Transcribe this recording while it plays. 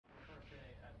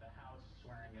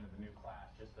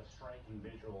just the striking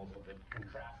visuals of the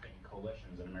contrasting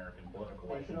coalitions in American political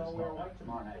life. They should all wear white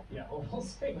tomorrow night. Yeah, well, we'll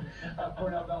see.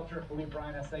 Cornell Belcher, Philippe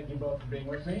Reines, thank you both for being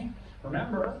with me.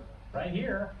 Remember, right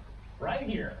here,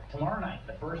 tomorrow night,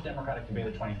 the first Democratic debate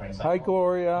of 2020 cycle. Hi,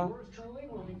 Gloria. Yours truly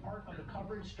will be part of the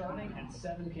coverage starting at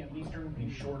 7 p.m. Eastern.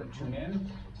 Be sure to tune in.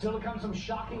 Still to come, some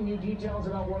shocking new details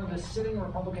about one of the sitting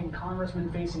Republican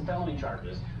congressmen facing felony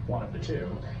charges, one of the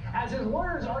two. As his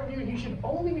lawyers argue he should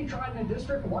only be tried in a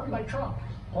district won by Trump.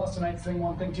 Plus, tonight's Thing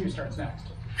 1, Thing 2 starts next.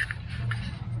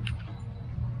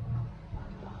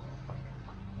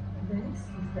 This is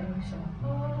the show.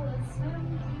 Oh, it's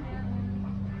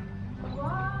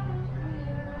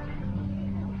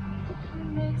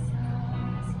makes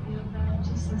us feel bad.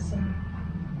 Just listen.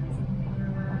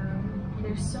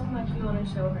 There's so much we want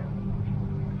to show her.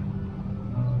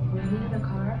 We needed a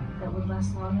car that would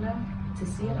last long enough to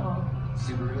see it all.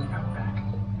 Subaru Outback.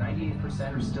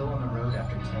 98% are still on the road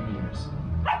after 10 years.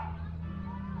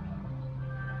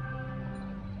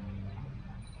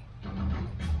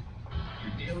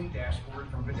 Your daily dashboard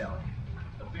from Fidelity.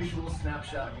 A visual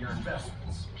snapshot of your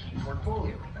investments, key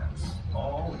portfolio events,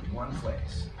 all in one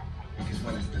place. Because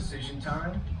when it's decision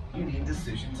time, you need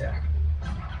Decision Tech.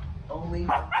 Only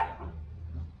Fact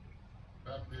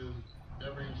is,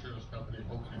 every insurance company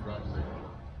hopes you drive safely.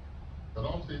 But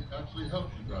Allstate actually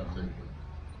helps you drive safely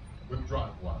with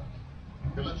DriveWise.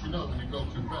 It lets you know when you go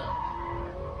too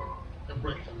fast and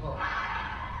brakes your car.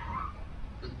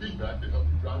 With feedback to help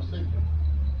you drive safely,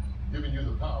 giving you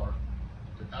the power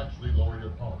to actually lower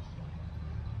your pulse.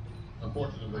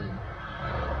 Unfortunately, you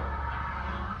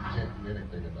can't do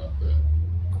anything about that.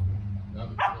 Now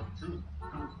that you know the truth,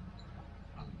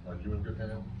 are you in good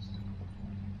hands?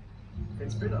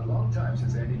 It's been a long time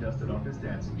since Andy dusted off his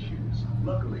dancing shoes.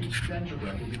 Luckily, Dan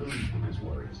Trebek will be the least of his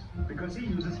worries, because he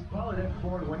uses Polident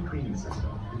 4-in-1 cleaning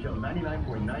system to kill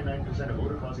 99.99% of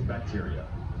odor-causing bacteria.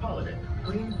 Polident,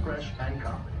 clean, fresh, and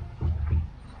confident.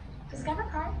 Discover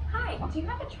card? Hi, do you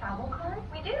have a travel card?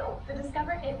 We do. The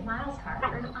Discover It Miles card.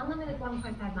 Earn unlimited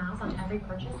 1.5 miles on every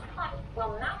purchase.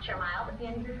 We'll match your miles at the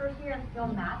end of your first year. You'll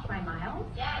match my miles?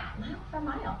 Yeah. Mile for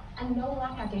mile. And no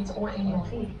blackout dates or annual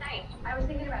fee. Nice. I was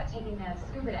thinking about taking a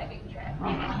scuba diving trip.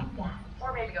 Yeah.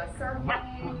 Or maybe go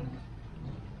surfing.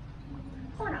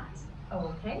 Or not.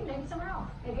 Okay, maybe somewhere else.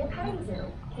 Maybe a petting zoo.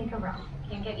 Take a run.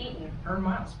 Can't get eaten. Earn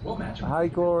miles. We'll match them. Hi,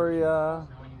 Gloria.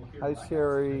 Hi,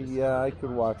 Sherry. Yeah, I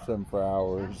could watch them for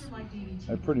hours.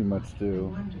 I pretty much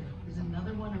do. Is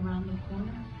another one around the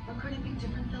corner? Or could it be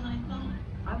different than I thought?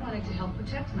 I wanted to help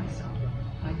protect myself.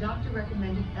 My doctor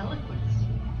recommended Eliquis.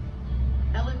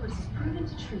 Eliquis is proven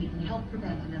to treat and help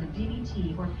prevent another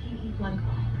DVT or PE blood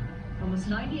clot. Almost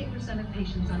 98% of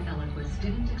patients on Eliquis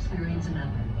didn't experience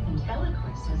another. And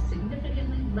Eliquis has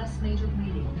significantly less major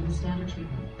bleeding than the standard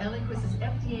treatment. Eliquis is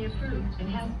FDA approved and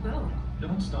has both.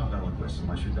 Don't stop Eliquis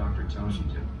unless your doctor tells you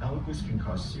to. Eliquis can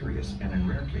cause serious and, in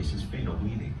rare cases, fatal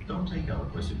bleeding. Don't take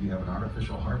Eliquis if you have an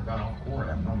artificial heart valve or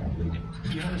abnormal bleeding.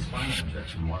 If you had a spinal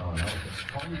injection while on Eliquis,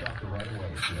 call your doctor right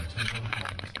away if you have temporary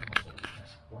weakness.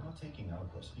 While taking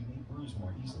Eliquis, you may bruise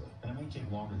more easily, and it may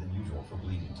take longer than usual for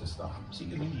bleeding to stop.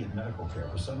 Seek immediate medical care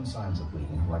for sudden signs of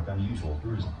bleeding, like unusual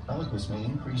bruising. Eliquis may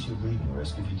increase your bleeding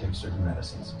risk if you take certain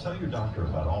medicines. Tell your doctor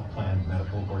about all planned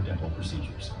medical or dental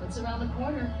procedures. What's around the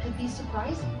corner could be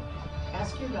surprising.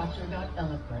 Ask your doctor about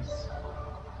Eliquis.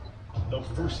 The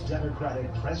first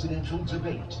Democratic presidential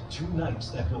debate. 2 nights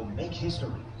that will make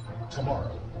history.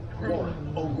 Tomorrow,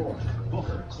 Warren, O'Rourke,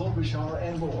 Booker, Klobuchar,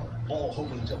 and more, all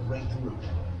hoping to break through.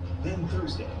 Then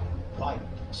Thursday, Biden,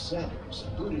 Sanders,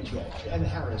 Buttigieg, and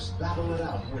Harris battle it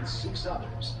out with 6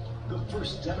 others. The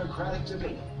first Democratic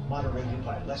debate, moderated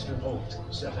by Lester Holt,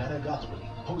 Savannah Guthrie,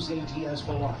 Jose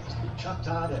Diaz-Balart, Chuck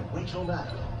Todd, and Rachel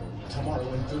Maddow. Tomorrow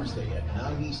and Thursday at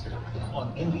 9 Eastern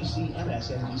on NBC,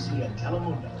 MSNBC, and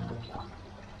Telemundo.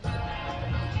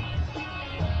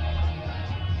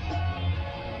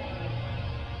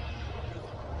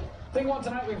 Thing 1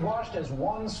 tonight, we've watched as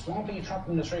one swampy Trump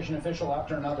administration official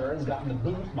after another has gotten the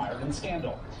boot mired in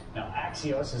scandal. Now,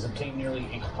 Axios has obtained nearly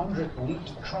 100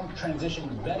 leaked Trump transition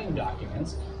vetting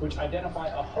documents, which identify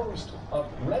a host of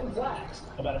red flags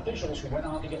about officials who went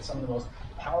on to get some of the most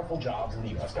powerful jobs in the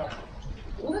U.S. government.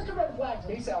 The list of red flags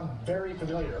may sound very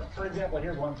familiar. For example,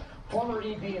 here's one. Former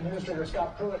EP Administrator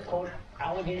Scott Pruitt, quote,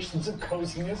 allegations of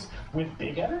coziness with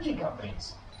big energy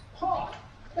companies. Huh.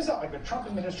 It's not like the Trump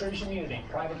administration needed a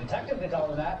private detective to tell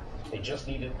them that. They just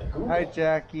needed the Google. Hi,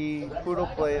 Jackie. Poodle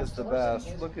play is the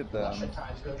best. Look at them.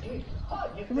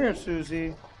 Come here,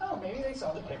 Susie. Oh, maybe they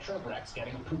saw the picture of Rex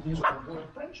getting Putin's Google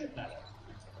friendship medal.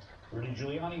 Rudy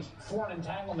Giuliani's foreign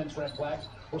entanglements red flags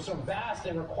were so vast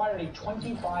they required a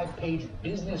 25-page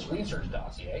business research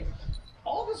dossier.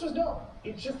 All of this was known.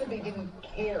 It's just that they didn't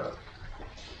care.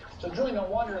 So it's really no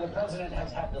wonder the president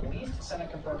has had the least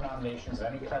Senate-confirmed nominations of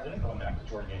any president, going back to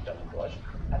George H.W. Bush,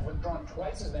 has withdrawn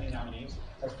twice as many nominees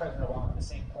as President Obama at the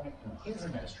same point in his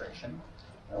administration.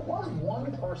 There was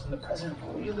one person the president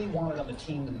really wanted on the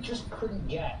team that we just couldn't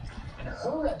get, and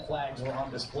her red flags were on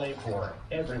display for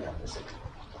everyone to see.